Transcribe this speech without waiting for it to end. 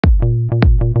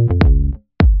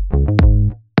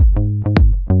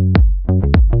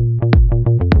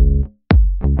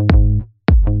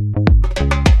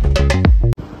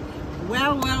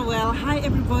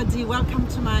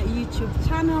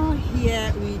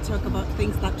talk about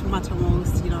things that matter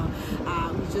most. We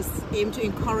just aim to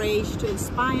encourage, to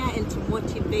inspire, and to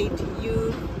motivate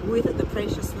you with the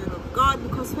precious word of God.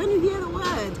 Because when you hear the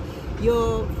word,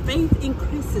 your faith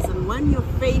increases, and when your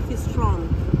faith is strong,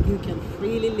 you can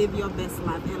freely live your best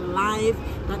life, a life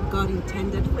that God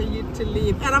intended for you to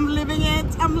live. And I'm living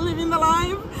it. I'm living the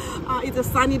life. It's a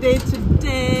sunny day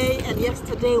today, and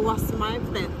yesterday was my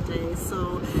birthday.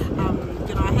 So,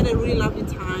 I had a really lovely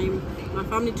time. My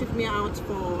family took me out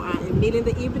for a meal in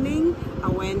the evening. I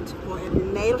went for a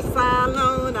nail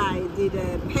salon. I did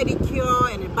a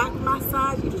pedicure and a back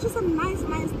massage. It was just a nice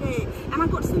day. And I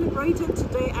got celebrated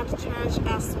today at church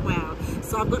as well.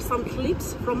 So I've got some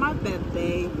clips from my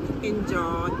birthday.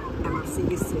 Enjoy, and I'll see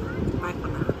you soon. Bye for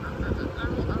now.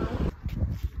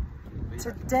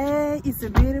 Today is a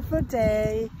beautiful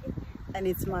day, and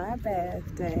it's my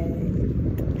birthday.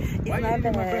 It's my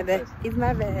birthday. It's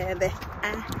my birthday.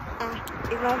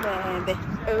 It's my birthday.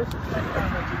 Oh.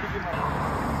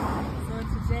 So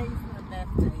today is my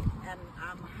birthday, and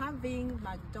I'm having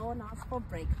McDonald's for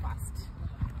breakfast.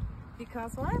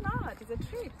 Because why not? It's a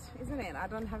treat, isn't it? I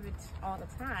don't have it all the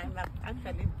time. I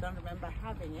actually don't remember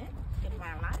having it in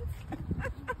my life.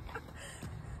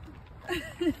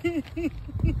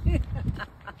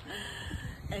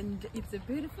 And it's a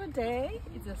beautiful day.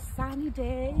 It's a sunny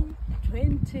day.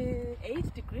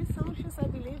 28 degrees Celsius, I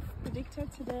believe,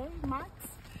 predicted today, max.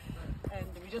 And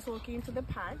we're just walking into the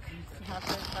park to have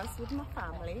breakfast with my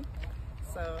family.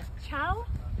 So, ciao.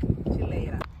 See you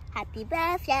later. Happy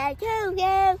birthday to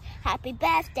you. Happy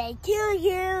birthday to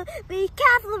you. Be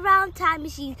careful around time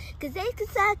machines, cause they can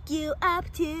suck you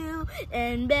up too.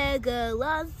 And beggar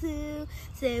loves to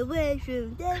stay away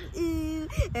from them, ooh.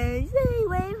 And stay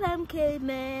away from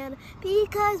caveman,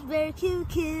 because we're cute.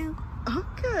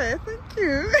 Okay, thank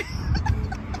you.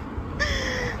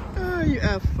 Oh, you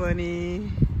are funny.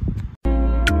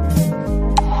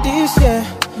 This year,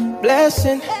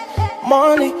 blessing,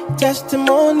 money,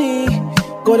 testimony.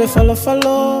 Go to follow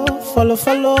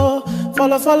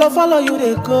you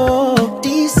they go.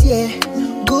 This year,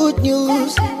 good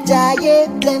news,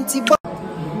 giant plenty.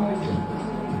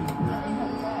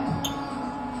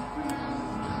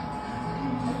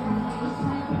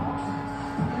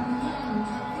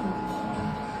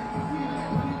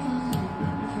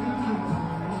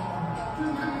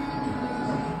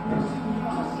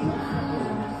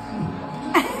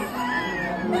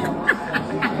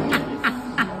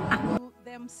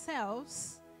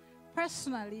 Themselves,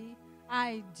 personally,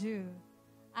 I do.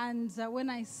 And when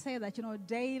I say that,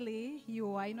 daily,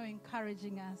 you are,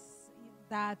 encouraging us,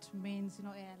 that means,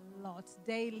 a lot.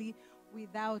 Daily,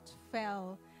 without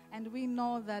fail. And we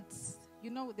know that,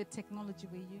 the technology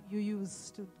you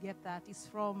use to get that is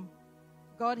from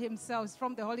God himself, it's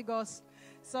from the Holy Ghost.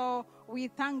 So we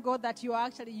thank God that you are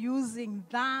actually using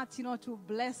that, to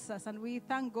bless us. And we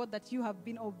thank God that you have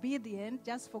been obedient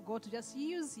just for God to just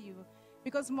use you.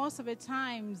 Because most of the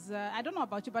times, I don't know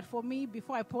about you, but for me,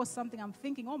 before I post something, I'm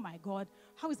thinking, oh my God,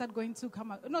 how is that going to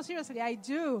come out? No, seriously, I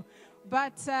do.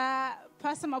 But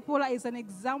Pastor Mapula is an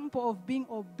example of being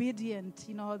obedient.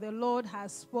 The Lord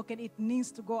has spoken. It needs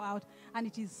to go out, and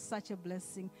it is such a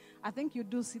blessing. I think you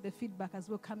do see the feedback as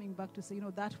well coming back to say,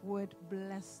 that word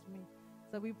blessed me.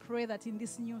 So we pray that in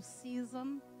this new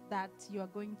season, that you are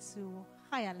going to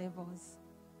higher levels,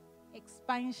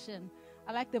 expansion.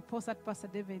 I like the post that Pastor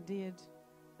David did,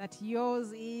 that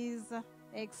yours is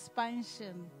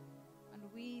expansion. And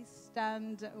we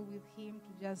stand with him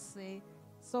to just say,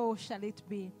 so shall it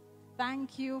be.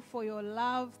 Thank you for your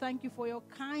love. Thank you for your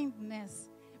kindness.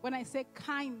 When I say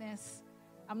kindness,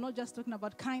 I'm not just talking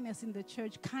about kindness in the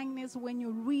church. Kindness when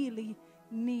you really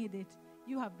need it.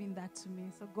 You have been that to me.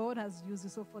 So God has used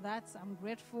you. So for that, I'm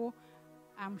grateful.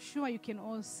 I'm sure you can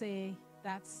all say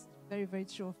that's very, very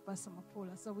true of Pastor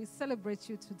Mapula. So we celebrate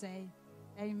you today.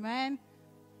 Amen.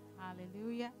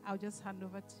 Hallelujah. I'll just hand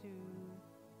over to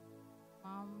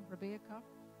Mom Rebecca.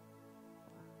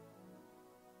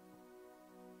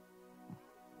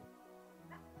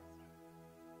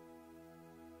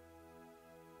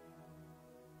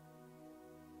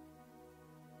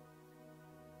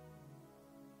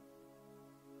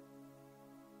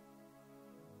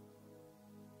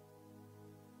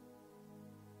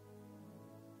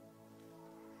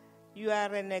 You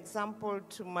are an example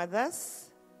to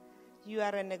mothers. You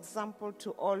are an example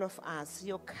to all of us.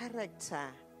 Your character,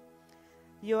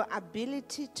 your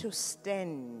ability to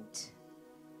stand,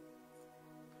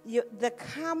 the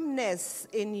calmness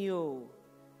in you,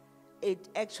 it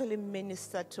actually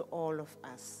ministered to all of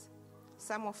us.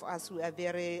 Some of us, we are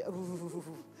very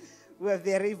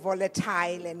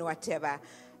volatile and whatever.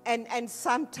 And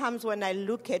sometimes when I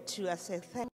look at you, I say,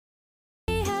 thank